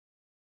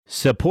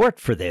Support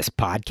for this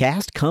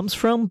podcast comes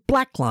from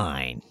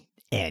Blackline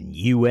and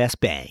U.S.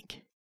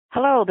 Bank.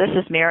 Hello, this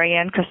is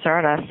Marianne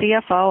Caserta,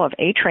 CFO of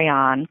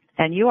Atreon,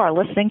 and you are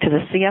listening to the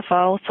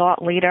CFO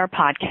Thought Leader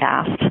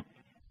podcast.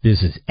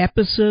 This is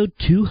episode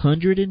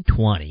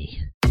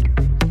 220.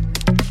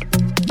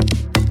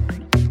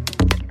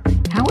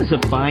 How as a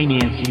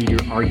finance leader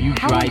are you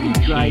driving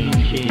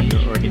change in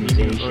your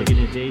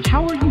organization?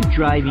 How are you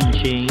driving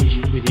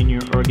change within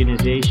your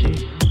organization?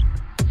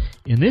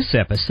 In this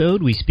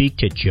episode, we speak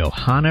to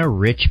Johanna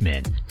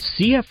Richman,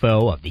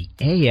 CFO of the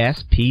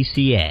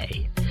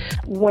ASPCA.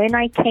 When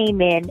I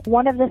came in,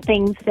 one of the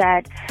things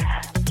that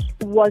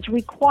was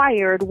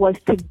required was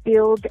to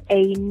build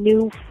a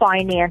new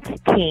finance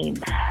team.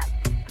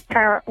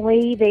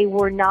 Apparently, they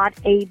were not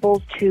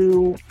able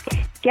to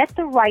get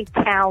the right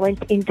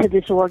talent into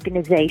this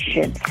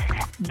organization.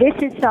 This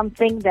is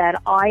something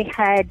that I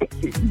had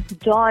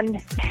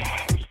done.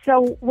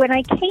 So when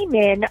I came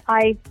in,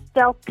 I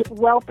felt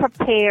well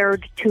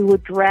prepared to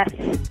address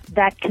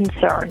that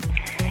concern.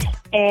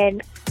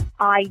 And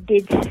I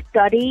did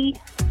study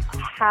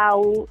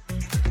how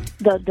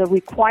the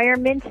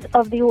requirements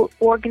of the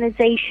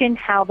organization,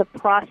 how the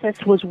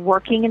process was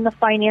working in the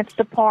finance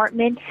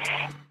department,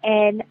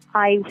 and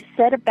I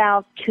set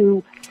about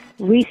to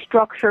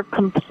restructure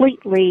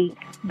completely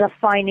the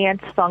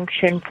finance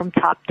function from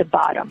top to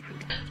bottom.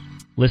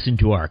 Listen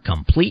to our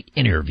complete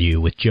interview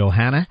with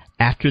Johanna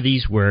after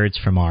these words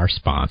from our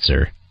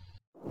sponsor.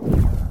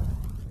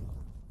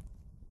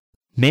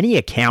 Many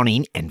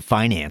accounting and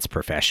finance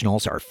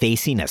professionals are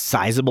facing a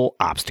sizable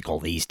obstacle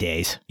these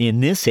days.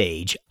 In this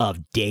age of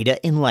data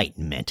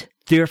enlightenment,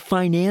 their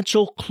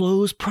financial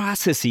close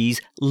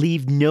processes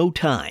leave no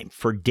time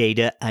for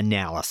data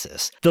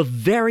analysis, the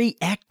very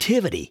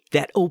activity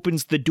that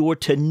opens the door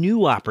to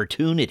new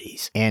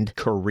opportunities and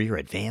career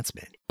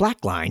advancement.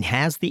 Blackline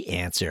has the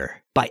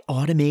answer. By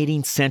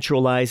automating,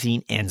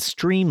 centralizing, and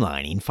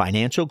streamlining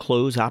financial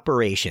close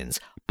operations,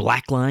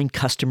 Blackline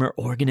customer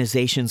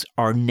organizations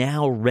are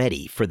now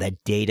ready for the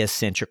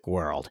data-centric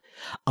world,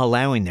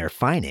 allowing their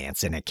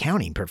finance and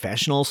accounting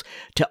professionals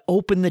to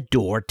open the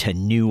door to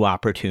new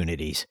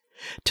opportunities.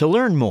 To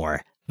learn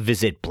more,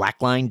 visit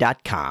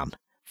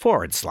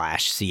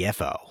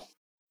blackline.com/CFO.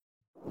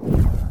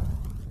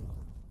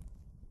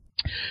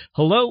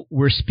 Hello,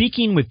 we're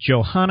speaking with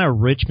Johanna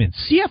Richman,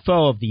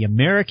 CFO of the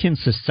American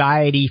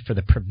Society for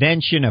the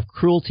Prevention of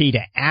Cruelty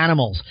to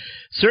Animals.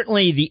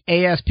 Certainly, the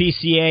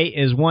ASPCA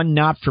is one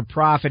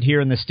not-for-profit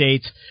here in the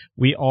States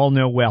we all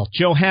know well.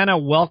 Johanna,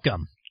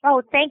 welcome.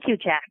 Oh, thank you,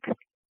 Jack.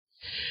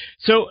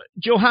 So,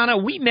 Johanna,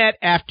 we met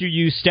after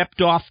you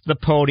stepped off the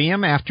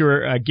podium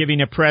after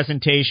giving a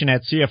presentation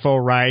at CFO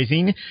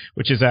Rising,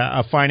 which is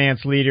a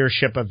finance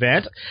leadership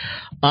event,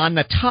 on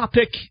the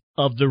topic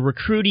of the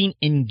recruiting,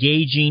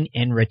 engaging,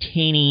 and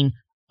retaining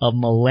of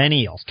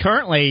millennials.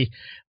 Currently,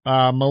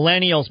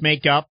 millennials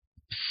make up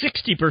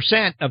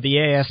 60% of the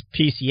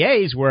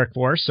ASPCA's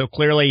workforce, so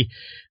clearly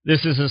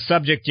this is a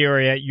subject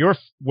area you're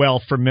well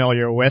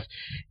familiar with,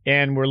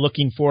 and we're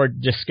looking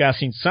forward to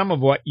discussing some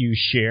of what you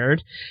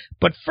shared.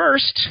 But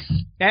first,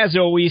 as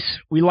always,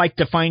 we like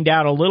to find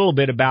out a little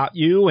bit about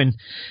you and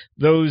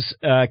those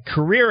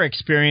career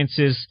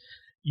experiences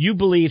you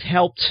believe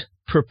helped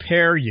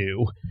prepare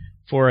you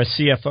for a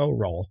CFO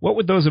role. What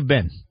would those have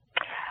been?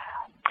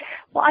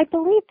 Well, I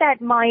believe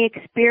that my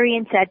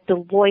experience at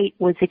Deloitte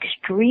was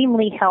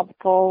extremely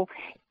helpful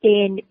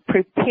in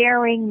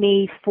preparing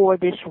me for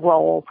this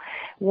role.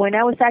 When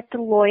I was at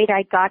Deloitte,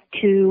 I got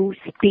to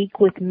speak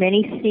with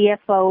many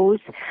CFOs.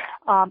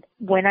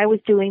 When I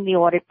was doing the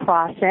audit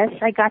process,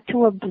 I got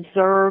to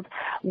observe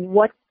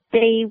what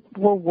they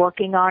were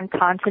working on,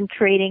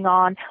 concentrating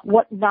on,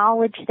 what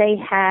knowledge they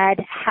had,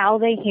 how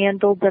they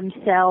handled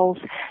themselves,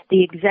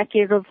 the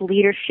executive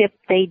leadership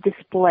they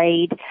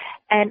displayed.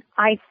 And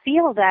I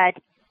feel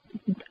that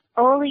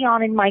early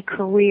on in my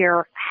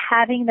career,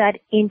 having that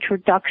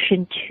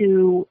introduction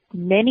to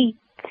many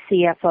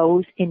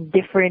CFOs in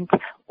different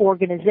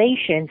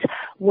organizations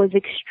was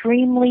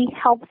extremely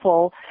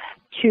helpful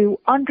to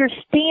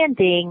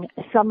understanding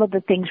some of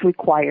the things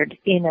required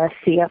in a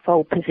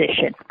CFO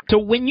position. So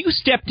when you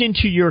stepped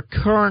into your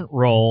current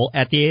role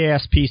at the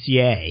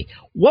ASPCA,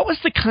 what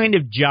was the kind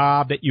of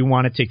job that you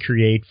wanted to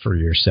create for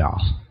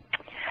yourself?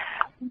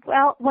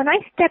 Well, when I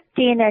stepped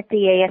in at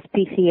the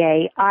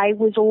ASPCA, I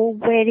was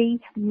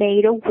already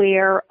made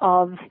aware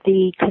of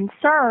the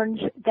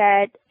concerns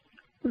that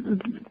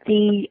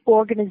the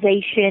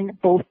organization,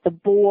 both the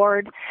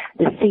board,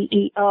 the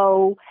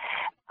CEO,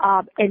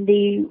 and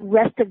the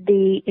rest of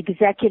the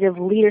executive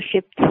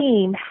leadership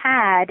team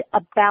had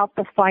about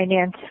the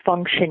finance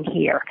function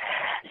here.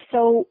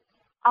 So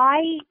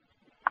I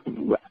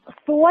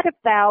thought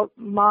about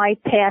my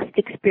past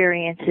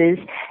experiences,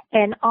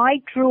 and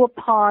I drew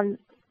upon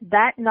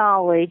that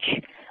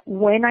knowledge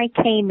when I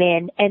came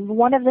in, and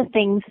one of the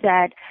things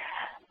that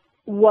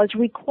was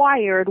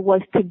required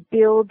was to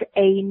build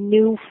a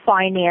new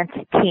finance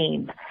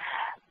team.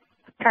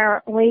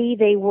 Apparently,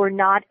 they were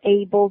not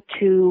able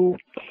to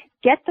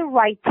get the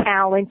right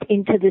talent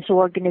into this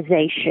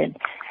organization.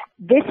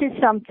 this is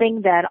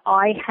something that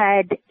I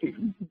had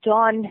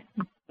done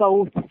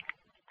both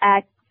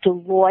at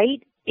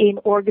Deloitte in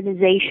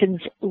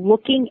organizations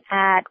looking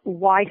at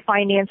why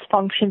finance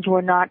functions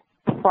were not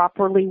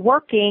properly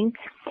working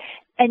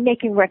and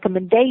making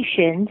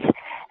recommendations,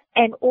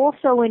 and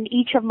also in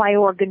each of my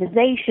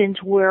organizations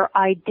where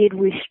I did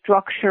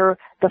restructure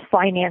the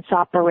finance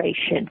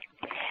operation.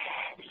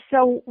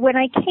 So when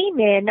I came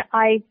in,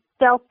 I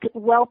felt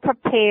well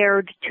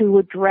prepared to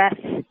address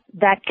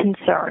that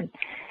concern.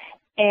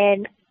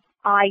 And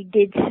I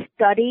did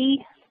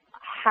study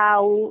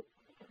how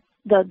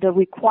the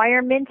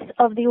requirements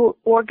of the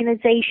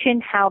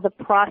organization, how the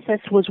process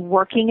was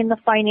working in the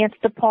finance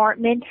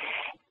department,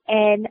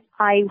 and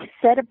I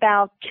set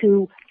about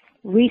to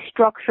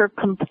restructure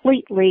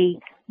completely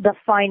the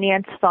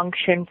finance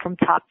function from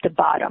top to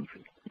bottom.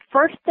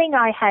 First thing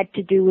I had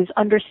to do was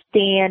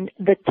understand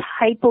the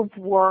type of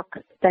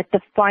work that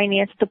the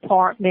finance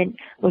department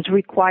was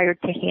required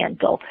to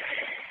handle.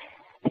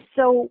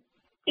 So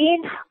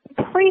in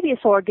previous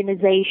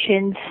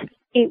organizations,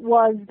 it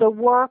was the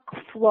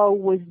workflow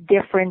was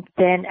different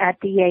than at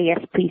the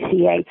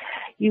ASPCA.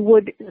 You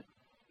would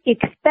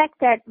expect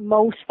that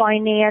most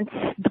finance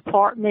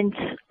departments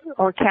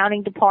or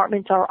accounting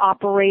departments are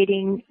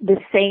operating the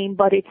same,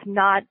 but it's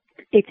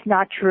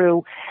not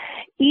true.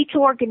 Each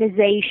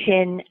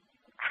organization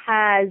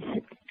has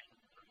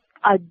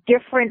a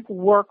different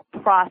work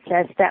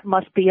process that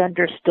must be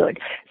understood.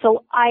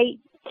 So I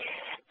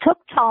took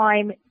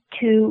time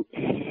to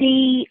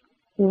see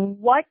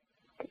what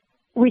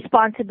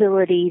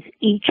responsibilities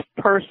each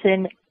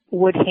person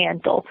would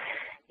handle.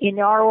 In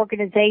our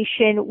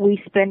organization,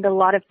 we spend a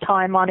lot of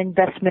time on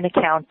investment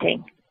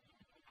accounting.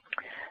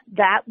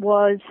 That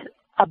was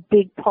a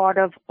big part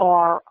of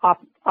our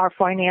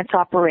finance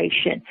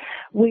operation.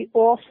 We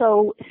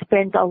also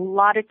spent a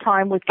lot of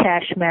time with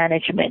cash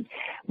management.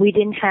 We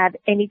didn't have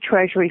any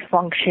treasury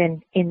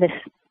function in this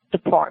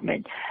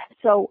department.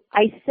 So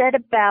I set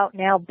about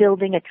now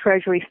building a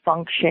treasury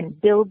function,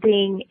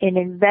 building an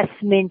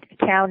investment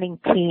accounting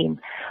team,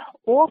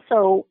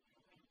 also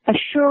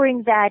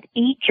assuring that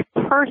each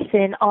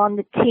person on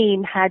the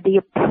team had the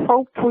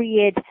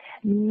appropriate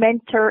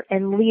mentor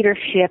and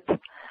leadership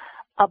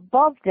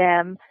above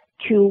them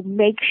to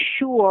make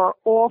sure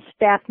all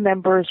staff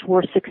members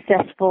were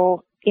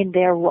successful in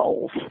their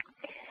roles.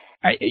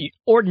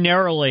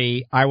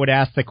 Ordinarily, I would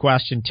ask the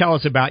question, tell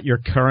us about your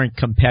current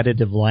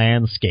competitive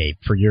landscape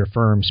for your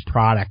firm's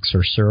products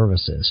or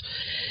services.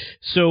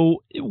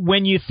 So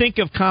when you think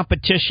of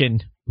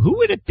competition, who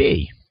would it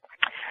be?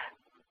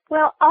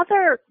 Well,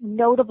 other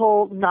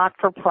notable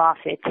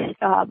not-for-profits,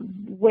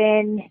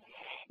 when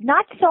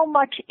not so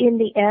much in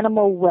the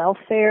animal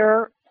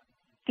welfare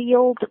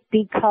field,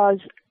 because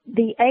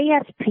the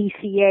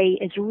ASPCA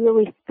is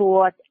really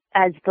thought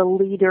as the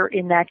leader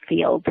in that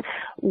field.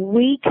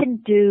 We can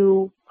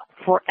do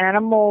for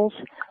animals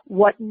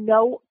what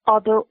no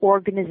other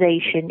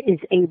organization is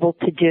able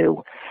to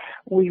do.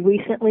 We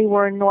recently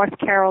were in North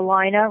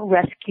Carolina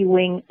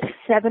rescuing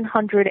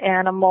 700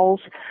 animals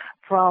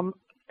from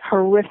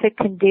horrific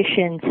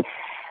conditions.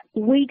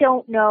 We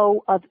don't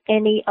know of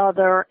any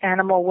other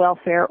animal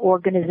welfare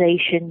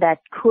organization that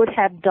could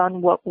have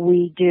done what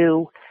we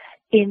do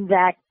in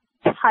that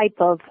type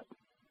of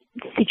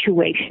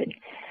situation.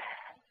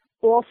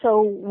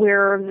 Also,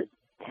 we're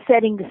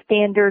setting the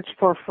standards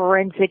for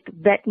forensic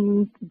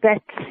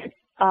vets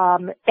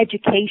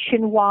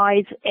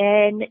education-wise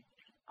and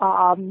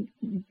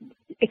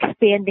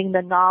expanding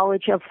the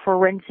knowledge of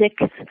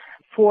forensics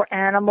for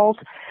animals.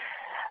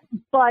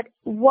 But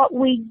what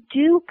we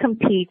do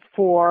compete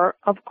for,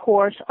 of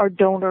course, are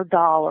donor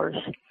dollars.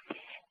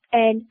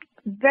 And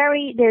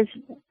there's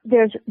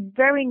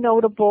very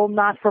notable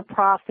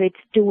not-for-profits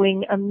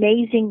doing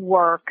amazing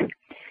work.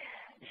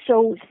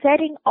 So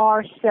setting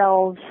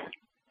ourselves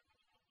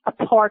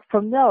apart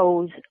from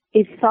those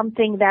is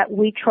something that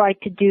we try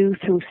to do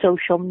through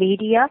social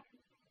media.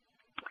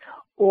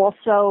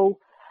 Also,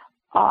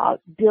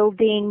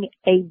 building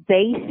a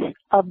base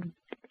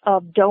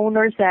of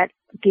donors that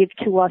give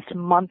to us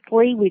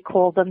monthly. We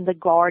call them the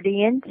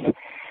Guardians.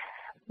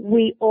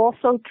 We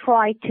also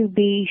try to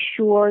be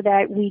sure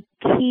that we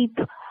keep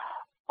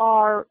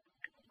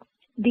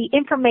the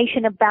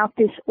information about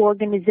this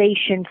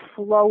organization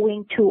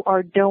flowing to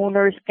our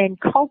donors and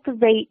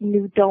cultivate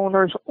new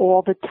donors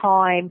all the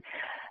time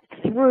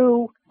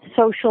through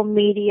social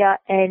media,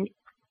 and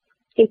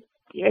it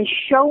is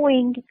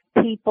showing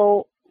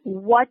people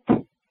what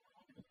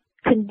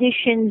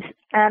conditions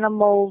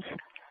animals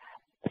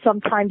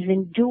sometimes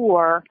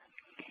endure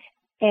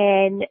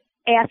and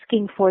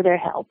asking for their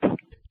help.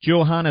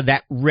 Johanna,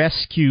 that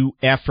rescue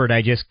effort,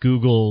 I just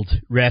Googled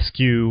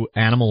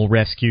animal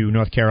rescue,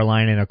 North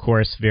Carolina, and of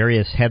course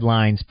various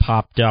headlines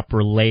popped up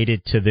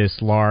related to this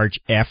large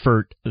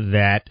effort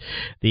that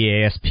the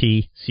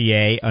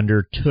ASPCA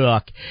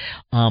undertook.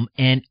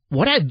 And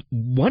what I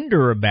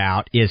wonder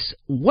about is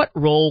what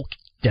role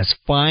does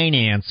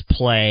finance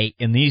play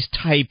in these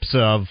types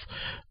of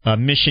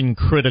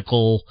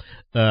mission-critical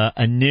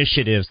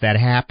initiatives that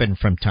happen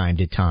from time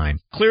to time?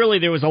 Clearly,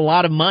 there was a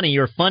lot of money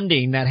or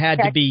funding that had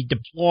to be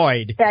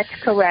deployed. That's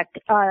correct.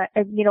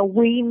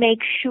 We make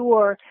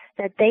sure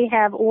that they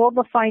have all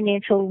the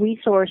financial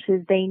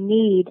resources they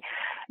need.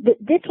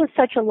 This was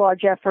such a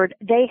large effort.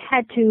 They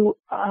had to,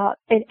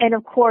 and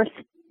of course,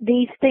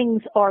 these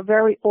things are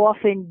very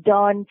often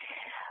done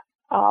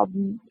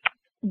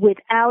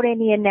without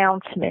any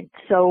announcement.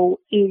 So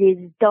it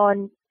is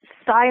done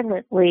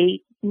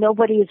silently.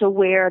 Nobody is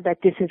aware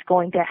that this is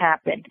going to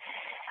happen.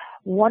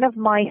 One of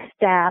my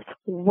staff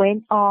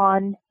went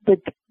on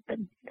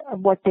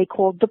what they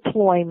call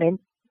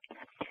deployment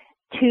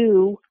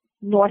to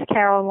North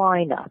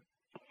Carolina.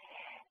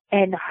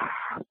 And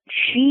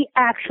she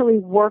actually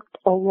worked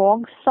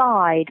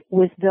alongside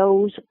with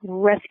those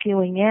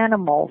rescuing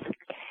animals.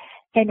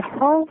 And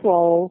her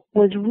role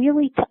was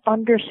really to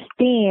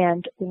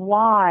understand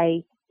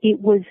why it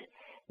was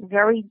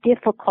very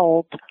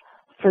difficult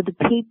for the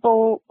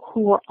people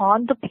who were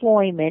on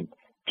deployment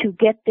to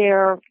get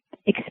their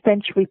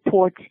expense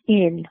reports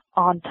in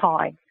on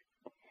time.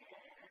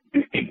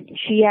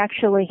 She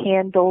actually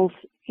handles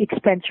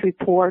expense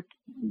reporting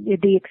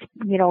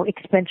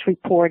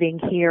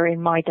here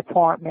in my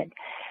department.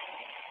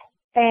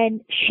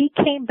 And she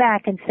came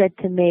back and said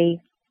to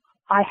me,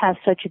 I have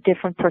such a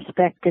different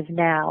perspective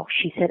now.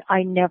 She said,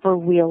 I never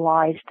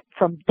realized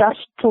from dusk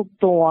till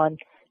dawn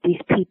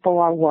these people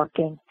are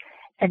working,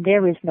 and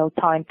there is no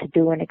time to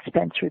do an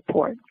expense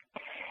report.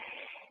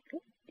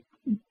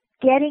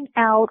 Getting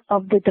out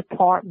of the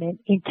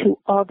department into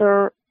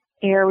other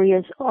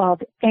areas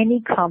of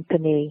any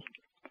company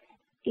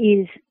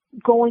is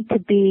going to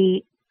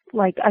be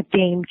like a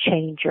game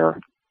changer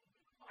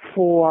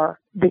for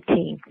the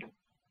team.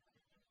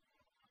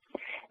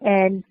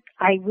 And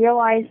I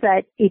realize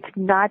that it's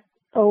not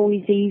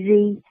always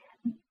easy,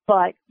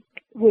 but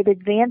with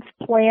advanced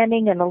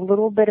planning and a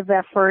little bit of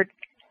effort,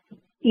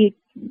 it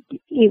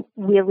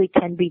really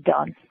can be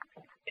done.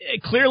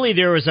 Clearly,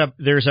 there's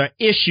an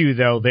issue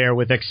though there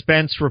with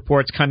expense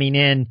reports coming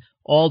in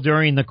all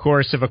during the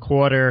course of a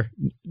quarter,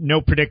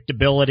 no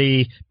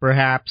predictability,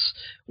 perhaps.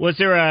 Was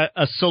there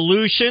a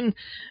solution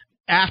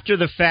after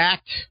the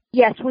fact?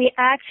 Yes, we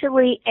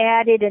actually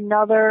added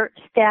another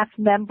staff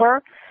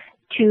member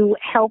to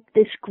help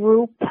this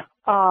group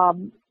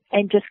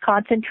and just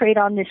concentrate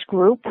on this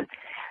group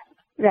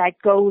that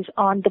goes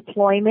on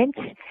deployment.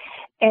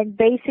 And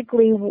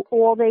basically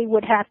all they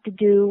would have to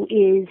do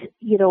is,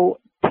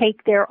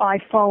 take their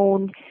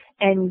iPhone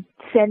and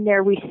send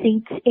their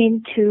receipts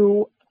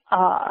into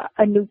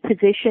a new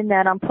position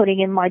that I'm putting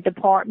in my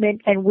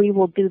department, and we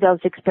will do those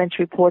expense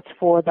reports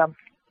for them.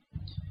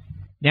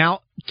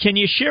 Now, can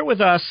you share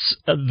with us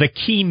the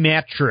key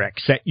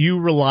metrics that you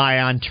rely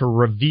on to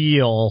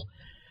reveal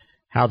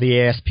how the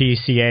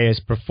ASPCA is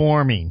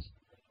performing?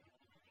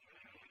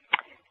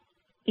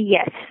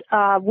 Yes,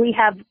 we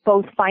have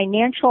both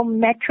financial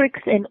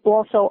metrics, and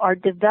also our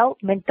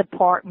development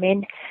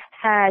department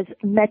has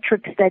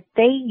metrics that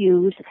they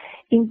use,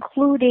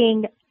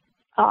 including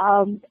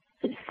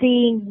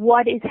seeing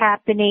what is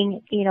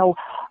happening,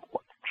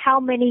 how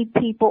many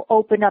people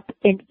open up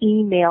an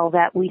email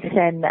that we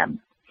send them,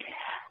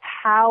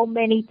 how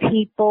many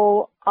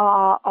people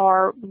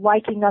are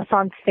liking us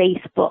on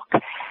Facebook,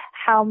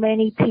 how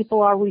many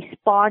people are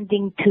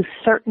responding to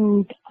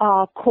certain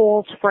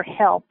calls for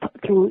help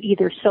through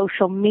either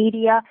social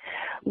media.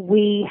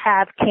 We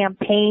have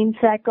campaigns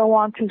that go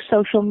on through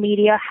social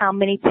media, how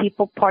many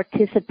people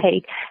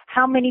participate,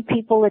 how many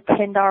people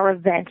attend our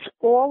events.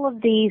 All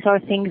of these are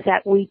things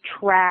that we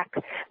track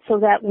so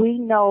that we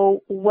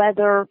know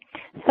whether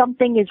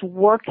something is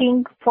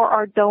working for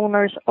our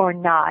donors or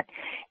not.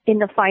 In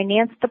the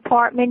finance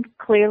department,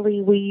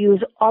 clearly we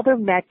use other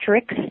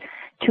metrics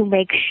to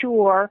make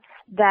sure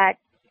that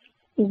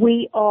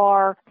we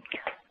are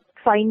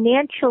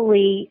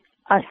financially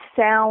a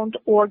sound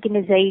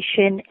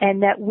organization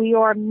and that we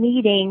are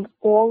meeting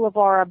all of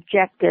our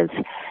objectives.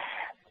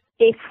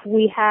 If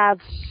we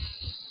have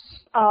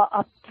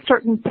a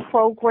certain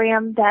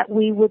program that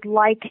we would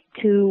like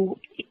to,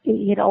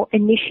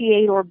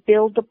 initiate or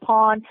build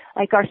upon,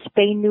 like our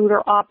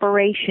spay-neuter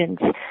operations,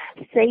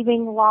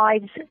 saving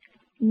lives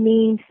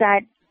means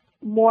that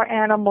more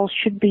animals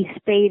should be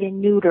spayed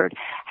and neutered.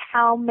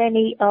 How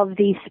many of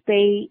these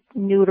spay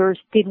neuters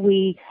did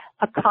we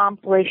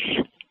accomplish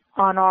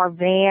on our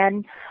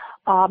van,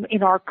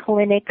 in our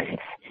clinics,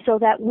 so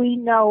that we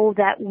know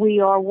that we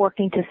are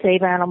working to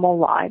save animal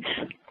lives?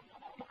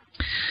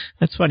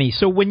 That's funny.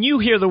 So when you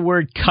hear the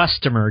word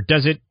customer,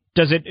 does it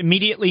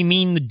immediately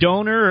mean the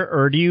donor,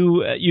 or do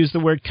you use the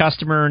word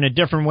customer in a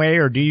different way,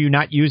 or do you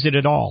not use it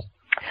at all?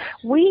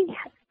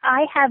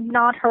 I have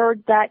not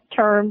heard that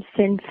term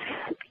since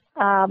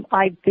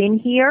I've been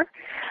here.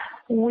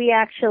 We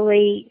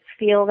actually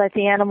feel that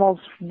the animals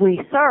we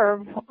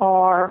serve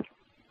are,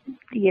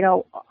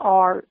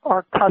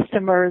 our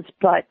customers,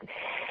 but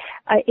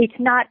it's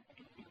not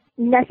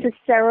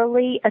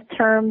necessarily a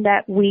term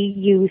that we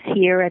use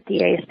here at the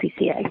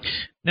ASPCA.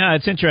 No,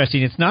 it's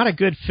interesting. It's not a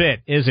good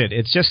fit, is it?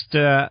 It's just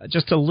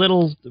a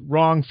little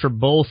wrong for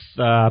both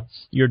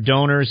your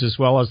donors as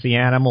well as the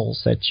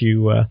animals that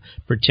you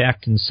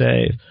protect and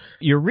save.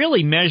 You're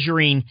really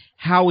measuring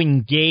how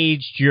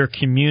engaged your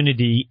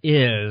community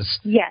is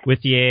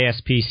with the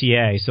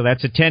ASPCA. So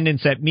that's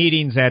attendance at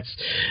meetings, that's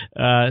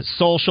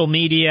social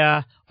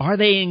media. Are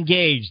they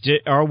engaged?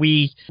 Are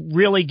we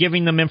really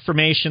giving them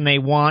information they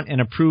want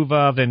and approve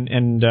of? And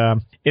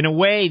in a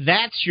way,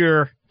 that's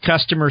your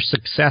customer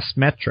success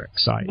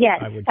metrics.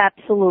 Yes,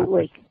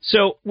 absolutely.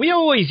 So we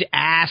always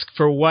ask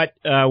for what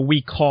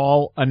we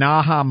call an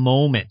aha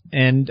moment.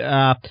 And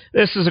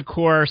this is, of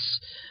course,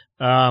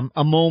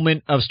 a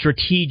moment of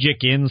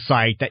strategic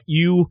insight that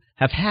you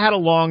have had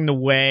along the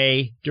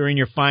way during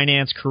your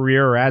finance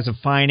career or as a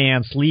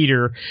finance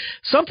leader,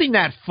 something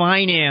that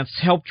finance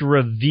helped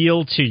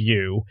reveal to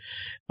you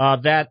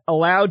that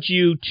allowed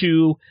you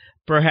to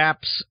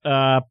perhaps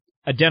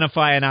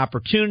identify an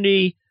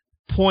opportunity,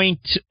 point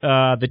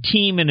the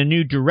team in a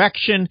new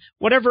direction,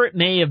 whatever it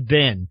may have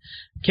been.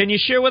 Can you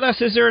share with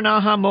us, is there an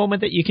aha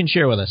moment that you can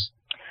share with us?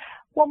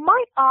 Well,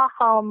 my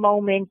aha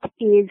moment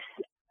is,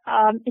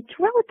 it's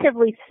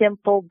relatively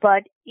simple,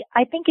 but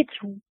I think it's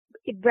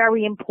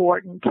very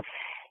important.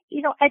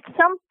 You know, at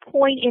some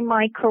point in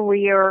my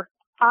career,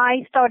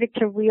 I started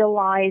to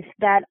realize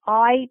that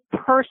I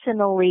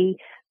personally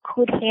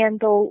could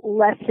handle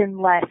less and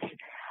less.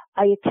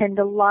 I attend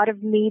a lot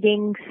of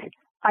meetings.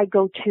 I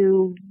go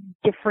to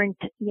different,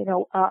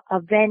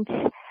 events.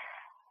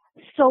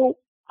 So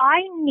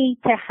I need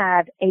to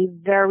have a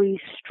very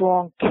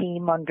strong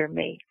team under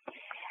me.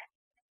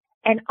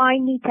 And I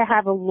need to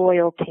have a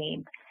loyal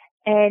team.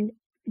 And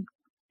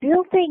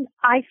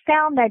I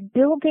found that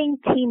building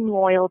team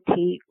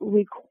loyalty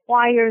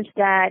requires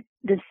that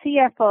the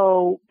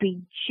CFO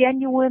be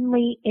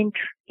genuinely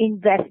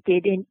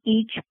invested in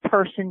each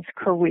person's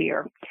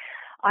career.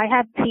 I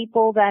have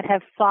people that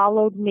have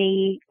followed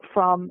me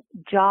from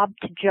job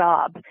to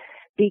job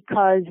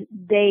because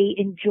they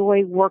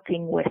enjoy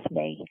working with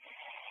me.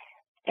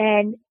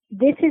 And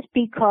this is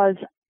because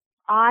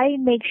I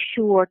make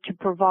sure to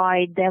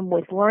provide them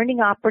with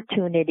learning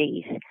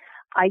opportunities.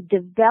 I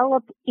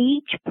develop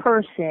each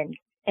person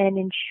and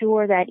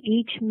ensure that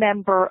each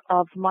member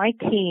of my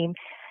team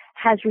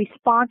has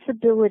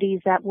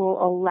responsibilities that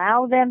will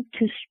allow them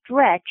to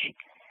stretch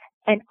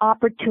and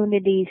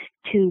opportunities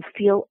to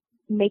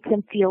make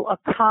them feel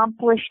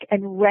accomplished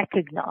and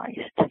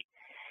recognized.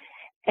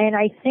 And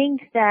I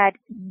think that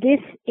this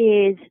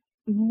is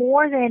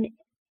more than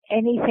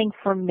anything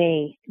for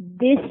me.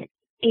 This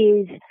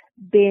is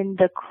been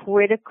the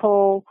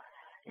critical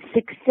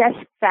success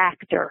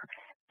factor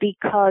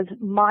because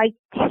my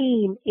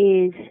team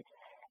is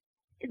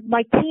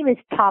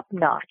top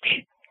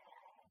notch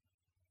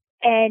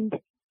and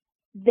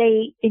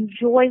they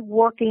enjoy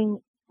working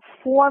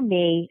for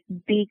me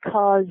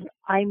because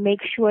I make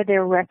sure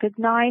they're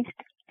recognized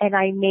and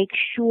I make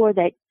sure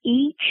that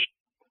each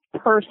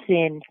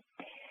person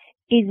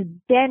is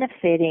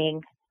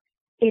benefiting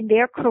in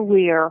their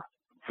career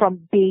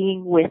from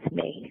being with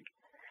me.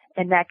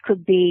 And that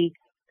could be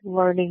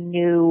learning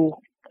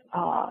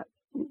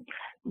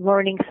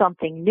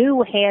something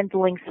new,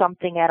 handling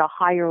something at a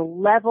higher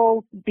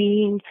level,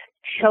 being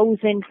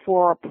chosen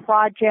for a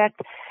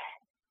project,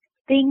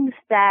 things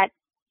that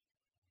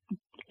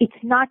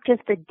it's not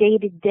just a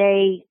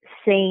day-to-day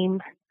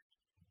same,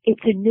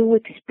 it's a new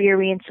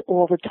experience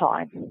all the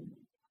time.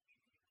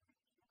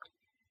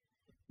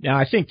 Now,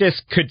 I think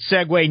this could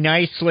segue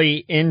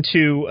nicely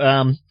into,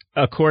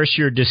 of course,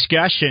 your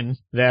discussion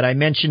that I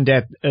mentioned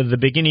at the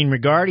beginning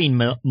regarding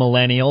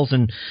millennials.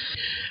 And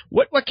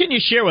what can you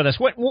share with us?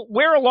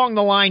 Where along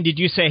the line did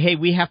you say, hey,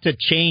 we have to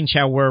change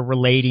how we're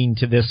relating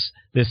to this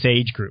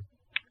age group?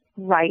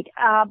 Right.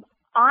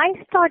 I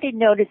started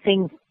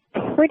noticing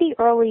pretty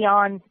early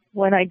on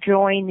when I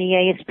joined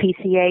the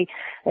ASPCA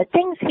that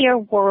things here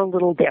were a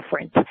little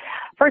different.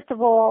 First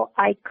of all,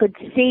 I could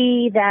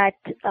see that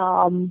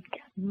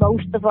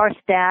most of our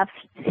staff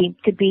seemed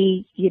to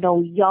be,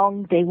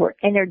 young. They were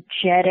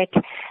energetic.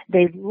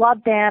 They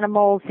loved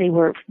animals. They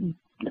were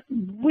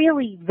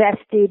really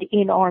vested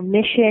in our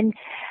mission.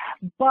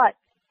 But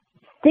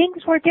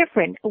things were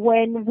different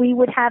when we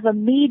would have a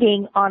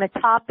meeting on a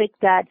topic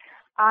that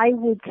I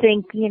would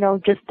think,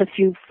 just a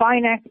few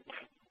finance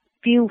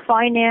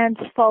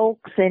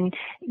folks and,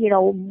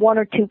 one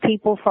or two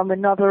people from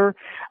another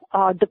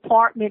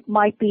department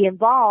might be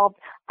involved.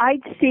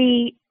 I'd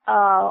see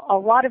a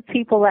lot of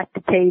people at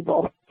the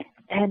table,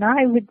 and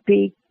I would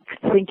be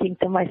thinking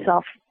to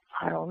myself,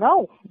 I don't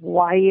know,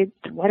 why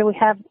do we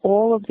have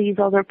all of these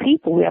other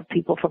people? We have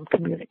people from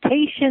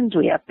communications,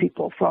 we have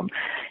people from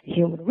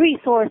human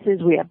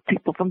resources, we have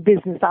people from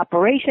business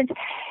operations.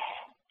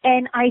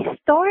 And I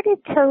started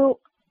to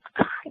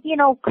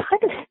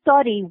kind of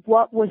study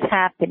what was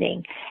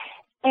happening.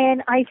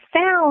 And I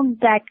found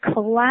that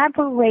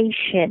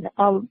collaboration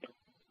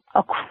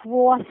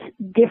across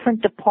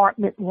different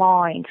department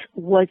lines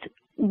was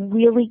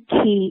really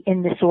key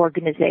in this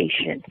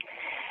organization.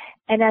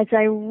 And as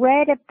I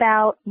read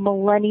about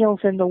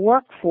millennials in the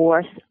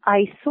workforce,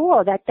 I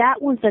saw that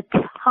that was a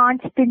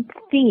constant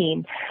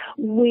theme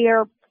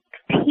where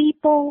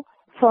people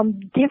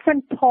from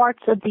different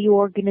parts of the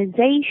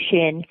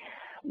organization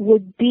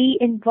would be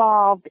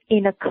involved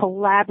in a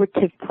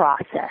collaborative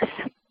process.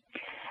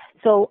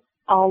 So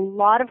a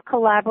lot of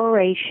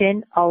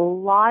collaboration, a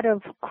lot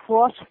of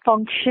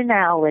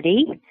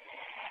cross-functionality,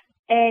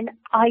 and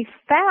I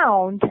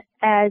found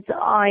as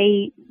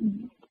I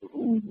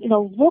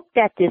looked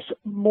at this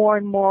more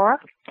and more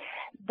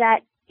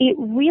that it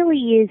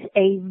really is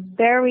a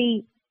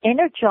very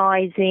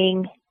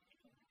energizing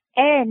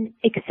and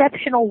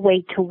exceptional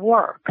way to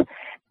work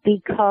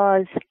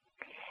because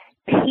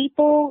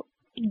people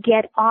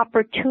get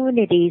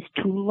opportunities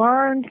to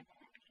learn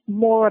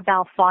more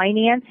about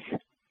finance.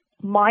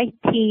 My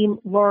team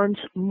learns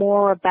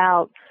more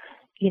about,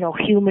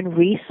 human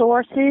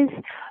resources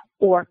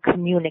or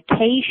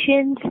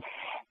communications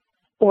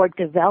or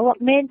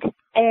development.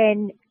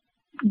 And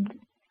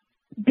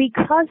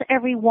because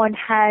everyone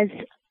has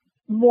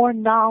more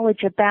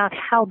knowledge about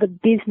how the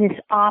business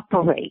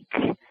operates,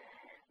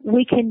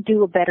 we can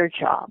do a better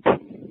job.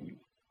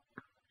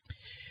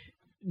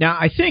 Now,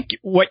 I think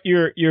what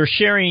you're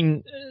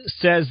sharing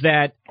says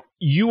that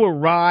you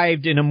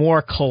arrived in a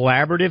more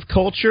collaborative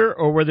culture,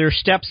 or were there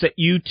steps that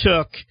you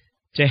took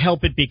to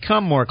help it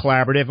become more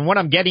collaborative? And what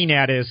I'm getting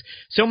at is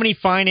so many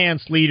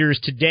finance leaders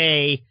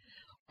today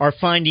are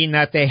finding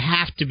that they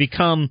have to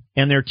become,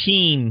 and their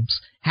teams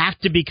have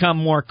to become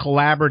more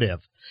collaborative.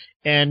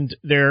 And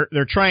they're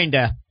trying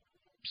to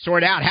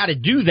sort out how to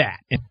do that.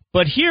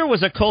 But here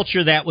was a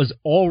culture that was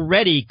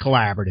already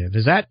collaborative.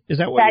 Is that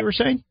what you were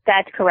saying?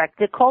 That's correct.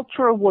 The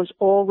culture was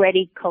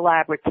already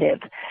collaborative.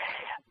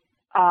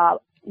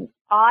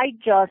 I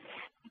just,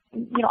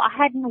 I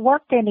hadn't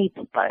worked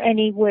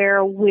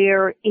anywhere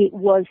where it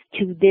was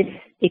to this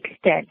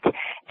extent.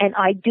 And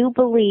I do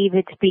believe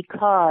it's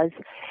because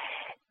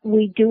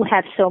we do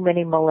have so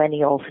many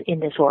millennials in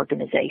this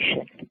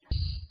organization.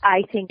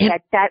 I think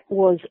that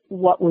was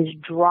what was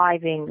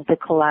driving the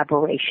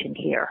collaboration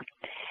here.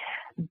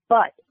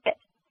 But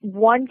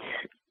once,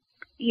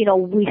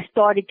 we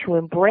started to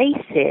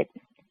embrace it,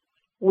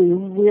 we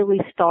really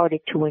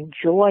started to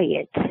enjoy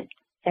it.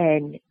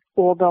 And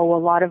although a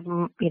lot of,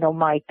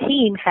 my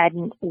team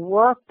hadn't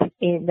worked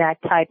in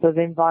that type of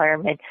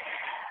environment,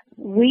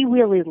 we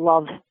really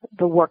love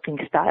the working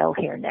style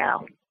here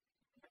now.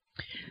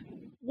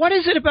 What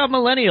is it about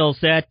millennials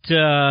that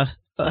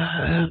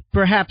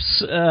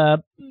perhaps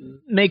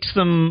makes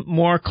them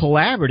more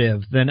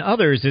collaborative than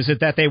others? Is it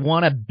that they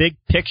want a big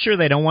picture?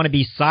 They don't want to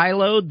be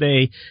siloed?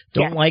 They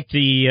don't like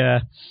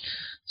the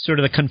sort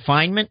of the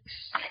confinement?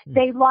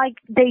 They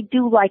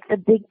do like the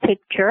big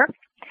picture.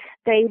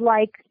 They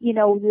like,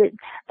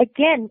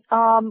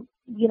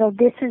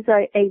 this is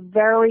a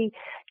very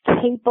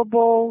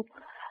capable,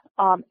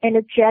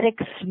 energetic,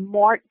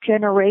 smart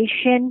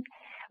generation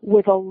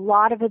with a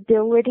lot of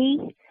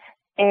ability,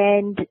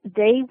 and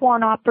they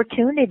want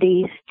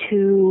opportunities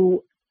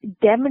to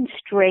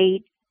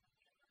demonstrate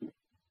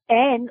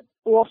and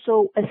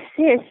also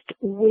assist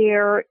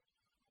where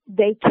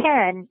they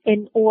can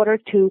in order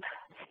to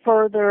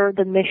further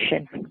the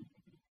mission.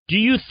 Do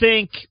you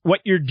think what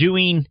you're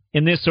doing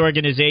in this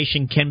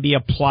organization can be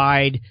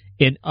applied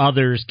in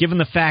others, given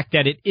the fact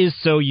that it is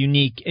so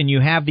unique and you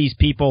have these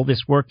people,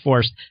 this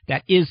workforce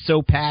that is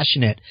so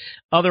passionate?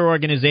 Other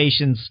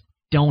organizations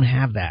don't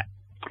have that.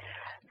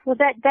 Well,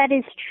 that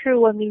is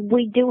true. I mean,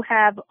 we do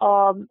have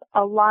a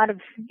lot of,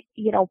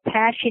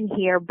 passion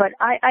here, but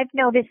I've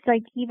noticed,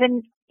 like,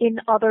 even in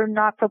other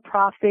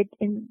not-for-profit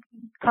in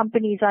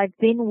companies I've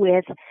been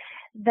with,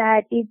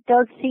 that it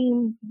does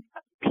seem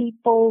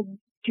people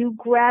do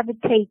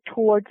gravitate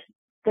towards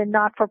the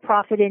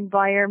not-for-profit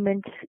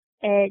environments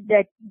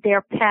that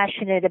they're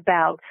passionate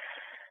about.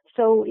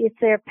 So if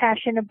they're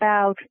passionate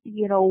about,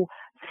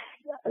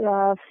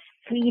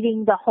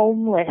 feeding the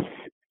homeless,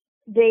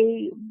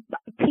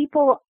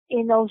 people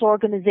in those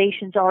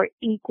organizations are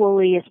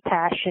equally as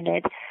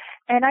passionate.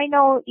 And I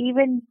know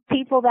even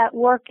people that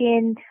work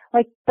in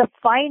like the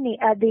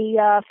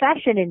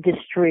fashion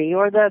industry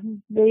or the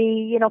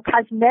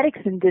cosmetics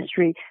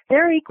industry,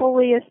 they're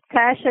equally as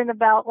passionate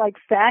about like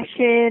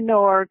fashion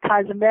or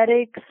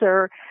cosmetics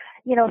or,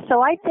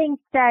 so I think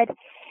that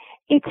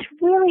it's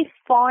really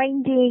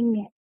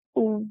finding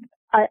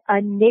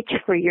a niche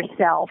for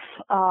yourself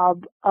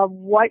of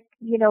what,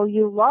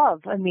 you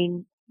love. I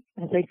mean,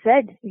 as I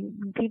said,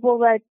 people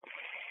that,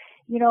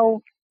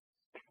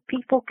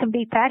 people can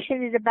be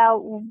passionate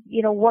about,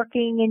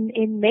 working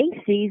in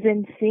Macy's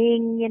and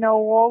seeing,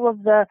 all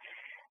of the,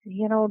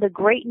 the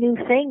great new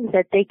things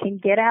that they can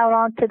get out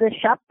onto the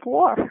shop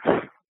floor.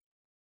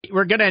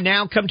 We're going to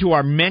now come to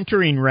our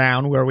mentoring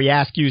round where we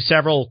ask you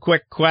several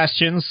quick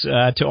questions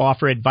to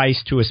offer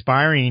advice to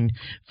aspiring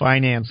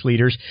finance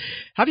leaders.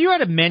 Have you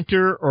had a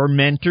mentor or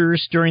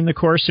mentors during the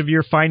course of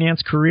your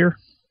finance career?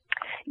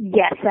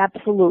 Yes,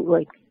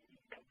 absolutely.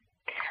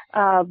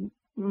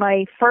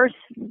 My first,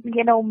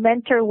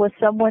 mentor was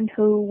someone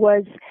who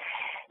was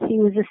He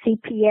was a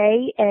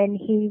CPA, and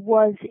he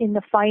was in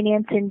the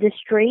finance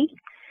industry.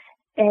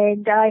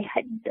 And I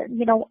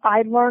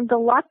learned a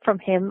lot from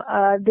him.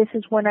 This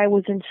is when I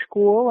was in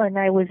school, and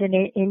I was an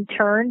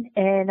intern,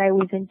 and I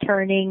was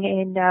interning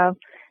in, a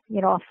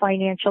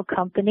financial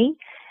company.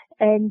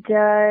 And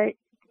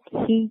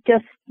he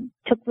just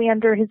took me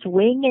under his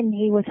wing, and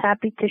he was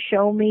happy to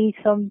show me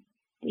some,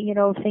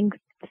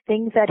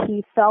 things that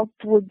he felt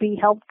would be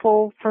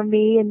helpful for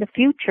me in the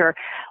future.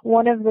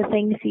 One of the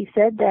things he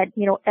said that,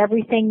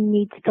 everything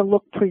needs to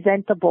look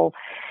presentable.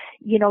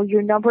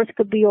 Your numbers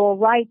could be all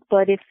right,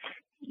 but if,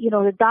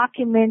 the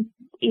document,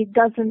 it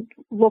doesn't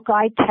look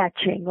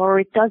eye-catching, or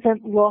it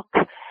doesn't look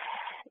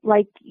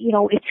like,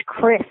 it's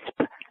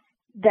crisp,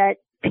 that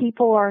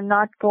people are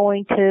not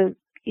going to,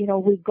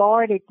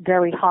 regard it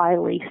very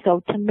highly.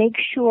 So to make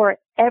sure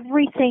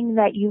everything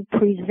that you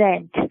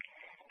present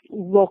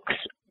looks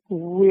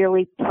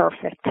really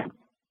perfect.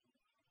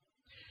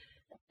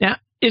 Now,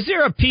 is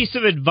there a piece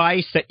of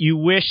advice that you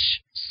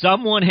wish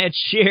someone had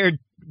shared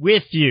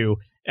with you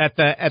at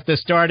the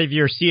start of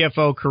your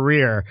CFO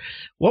career?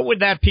 What would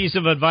that piece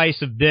of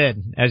advice have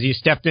been as you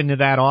stepped into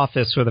that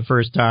office for the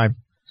first time?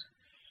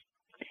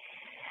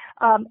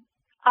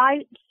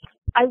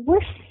 I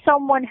wish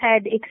someone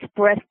had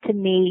expressed to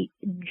me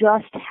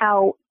just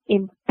how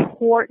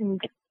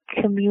important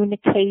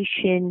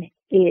communication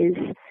is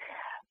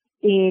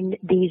in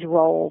these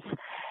roles.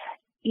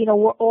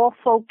 We're all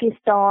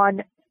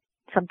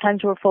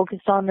sometimes we're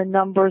focused on the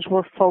numbers,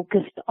 we're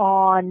focused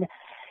on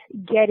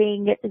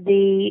getting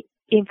the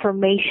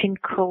information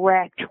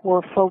correct,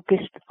 we're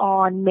focused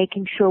on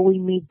making sure we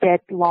meet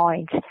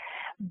deadlines.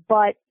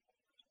 But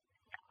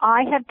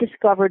I have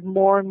discovered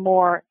more and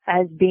more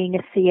as being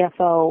a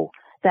CFO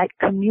that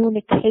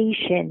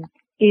communication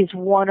is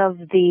one of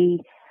the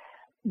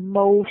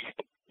most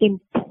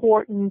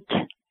important,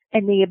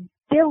 and the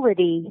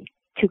ability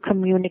to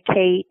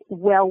communicate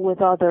well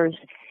with others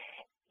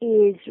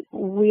is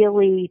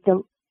really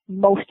the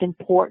most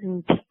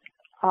important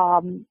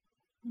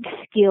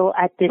skill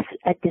at this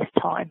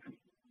time.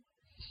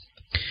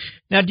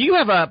 Now, do you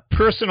have a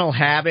personal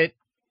habit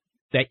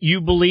that you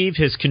believe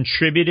has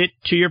contributed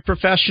to your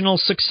professional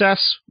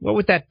success? What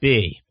would that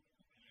be?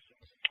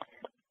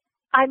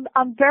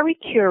 I'm very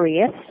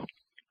curious.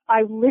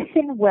 I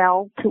listen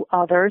well to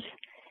others.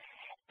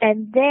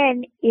 And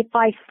then if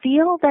I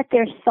feel that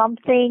there's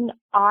something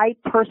I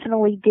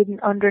personally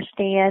didn't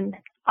understand,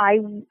 I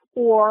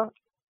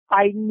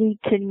need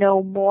to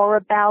know more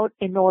about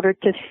in order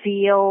to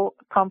feel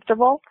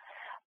comfortable,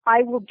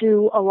 I will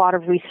do a lot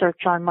of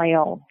research on my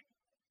own.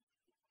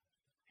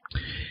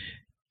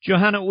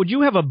 Johanna, would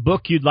you have a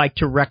book you'd like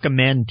to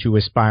recommend to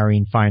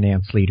aspiring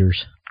finance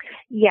leaders?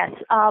 Yes.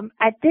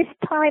 At this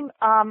time,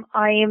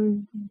 I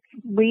am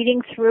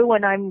reading through,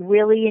 and I'm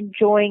really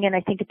enjoying, and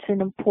I think it's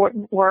an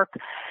important work,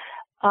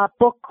 a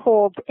book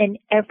called An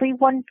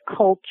Everyone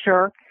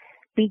Culture,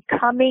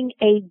 Becoming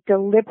a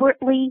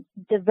Deliberately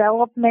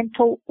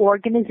Developmental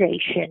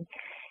Organization.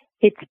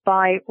 It's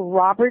by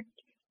Robert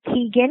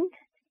Keegan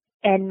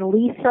and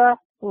Lisa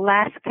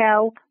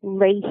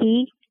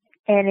Laskow-Lahey,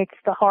 and it's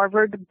the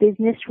Harvard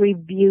Business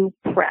Review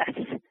Press.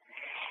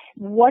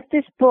 What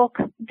this book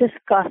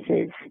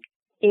discusses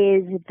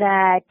is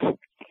that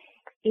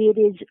it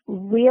is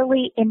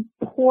really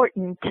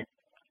important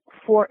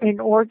for an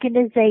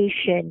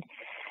organization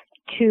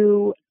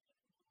to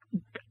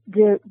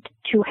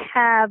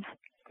have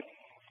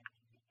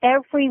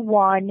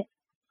everyone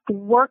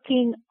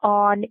working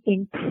on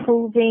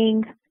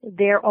improving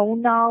their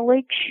own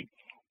knowledge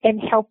and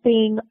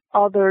helping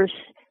others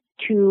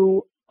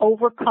to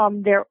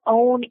overcome their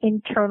own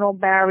internal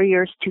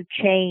barriers to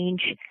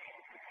change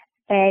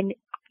and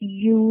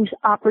use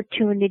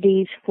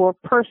opportunities for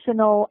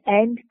personal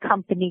and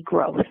company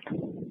growth.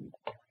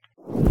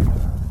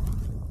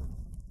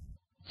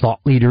 Thought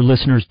Leader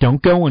listeners,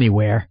 don't go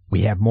anywhere.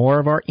 We have more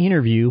of our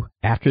interview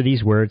after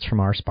these words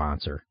from our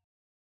sponsor.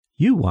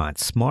 You want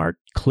smart,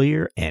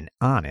 clear, and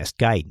honest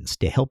guidance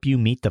to help you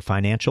meet the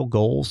financial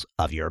goals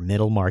of your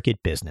middle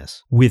market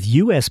business. With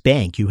U.S.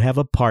 Bank, you have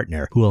a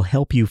partner who will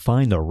help you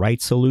find the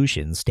right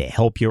solutions to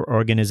help your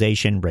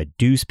organization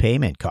reduce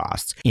payment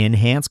costs,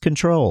 enhance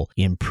control,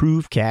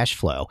 improve cash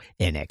flow,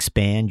 and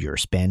expand your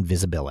spend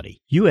visibility.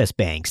 U.S.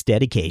 Bank's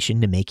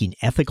dedication to making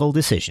ethical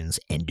decisions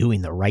and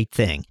doing the right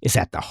thing is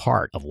at the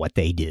heart of what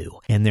they do,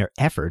 and their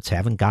efforts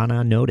haven't gone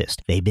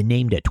unnoticed. They've been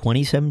named a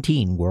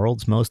 2017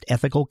 World's Most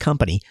Ethical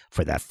Company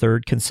for the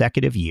third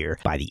consecutive year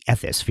by the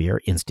Ethisphere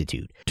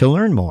Institute. To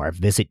learn more,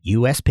 visit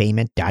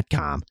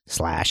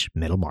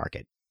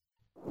uspayment.com/middlemarket.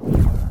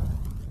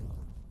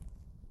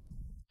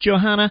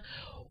 Johanna,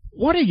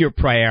 what are your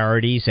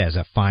priorities as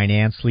a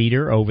finance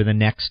leader over the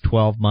next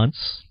 12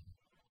 months?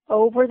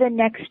 Over the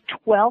next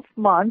 12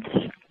 months,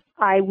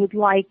 I would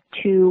like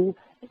to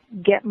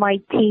get my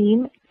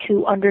team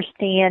to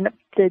understand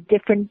the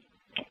different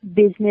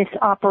business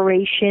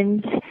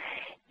operations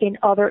in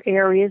other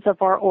areas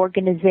of our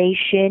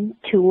organization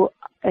to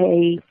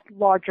a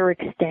larger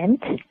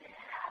extent.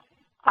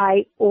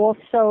 I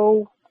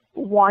also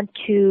want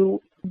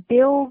to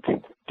build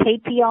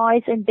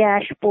KPIs and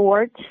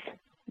dashboards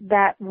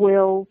that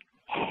will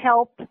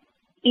help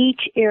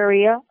each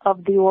area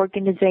of the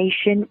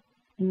organization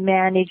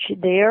manage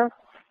their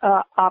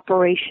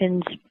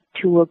operations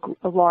to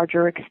a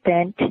larger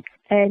extent.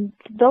 And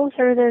those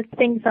are the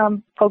things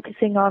I'm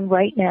focusing on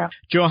right now.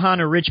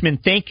 Johanna Richman,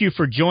 thank you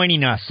for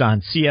joining us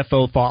on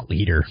CFO Thought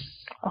Leader.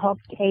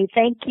 Okay,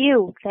 thank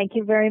you. Thank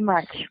you very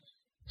much.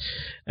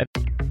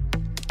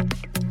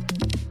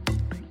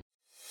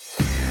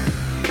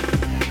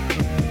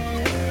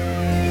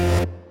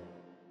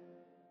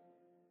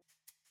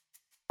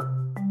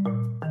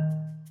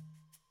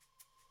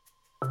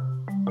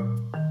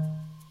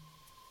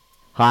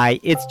 Hi,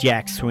 it's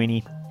Jack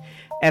Sweeney.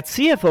 At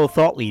CFO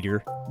Thought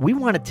Leader, we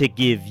wanted to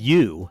give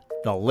you,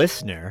 the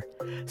listener,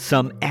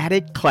 some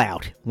added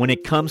clout when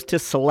it comes to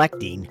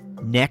selecting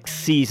next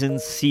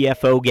season's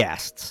CFO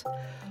guests.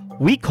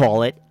 We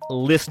call it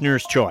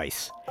Listener's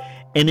Choice.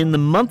 And in the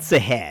months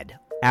ahead,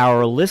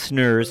 our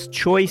Listener's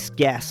Choice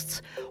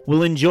guests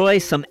will enjoy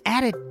some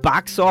added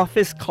box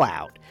office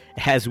clout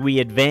as we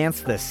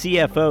advance the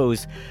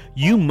CFOs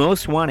you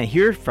most want to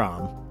hear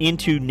from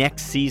into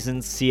next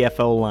season's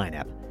CFO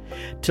lineup.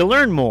 To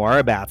learn more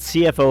about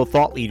CFO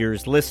Thought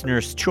Leader's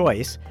Listener's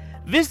Choice,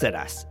 visit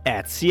us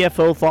at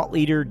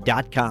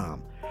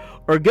cfothoughtleader.com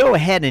or go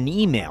ahead and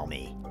email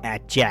me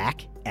at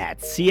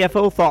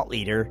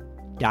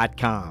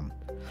jack@cfothoughtleader.com.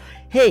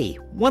 Hey,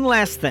 one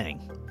last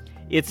thing.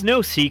 It's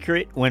no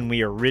secret when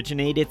we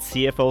originated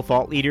CFO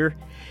Thought Leader,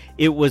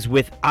 it was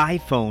with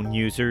iPhone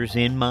users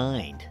in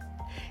mind.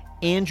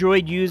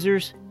 Android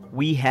users,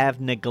 we have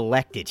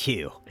neglected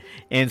you.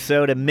 And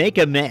so to make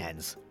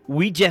amends,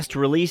 we just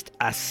released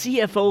a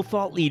CFO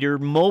Thought Leader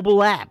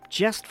mobile app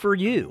just for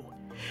you.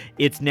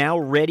 It's now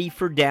ready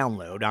for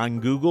download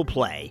on Google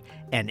Play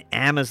and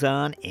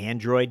Amazon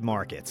Android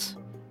markets.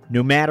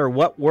 No matter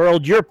what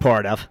world you're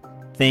part of,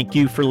 thank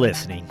you for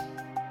listening.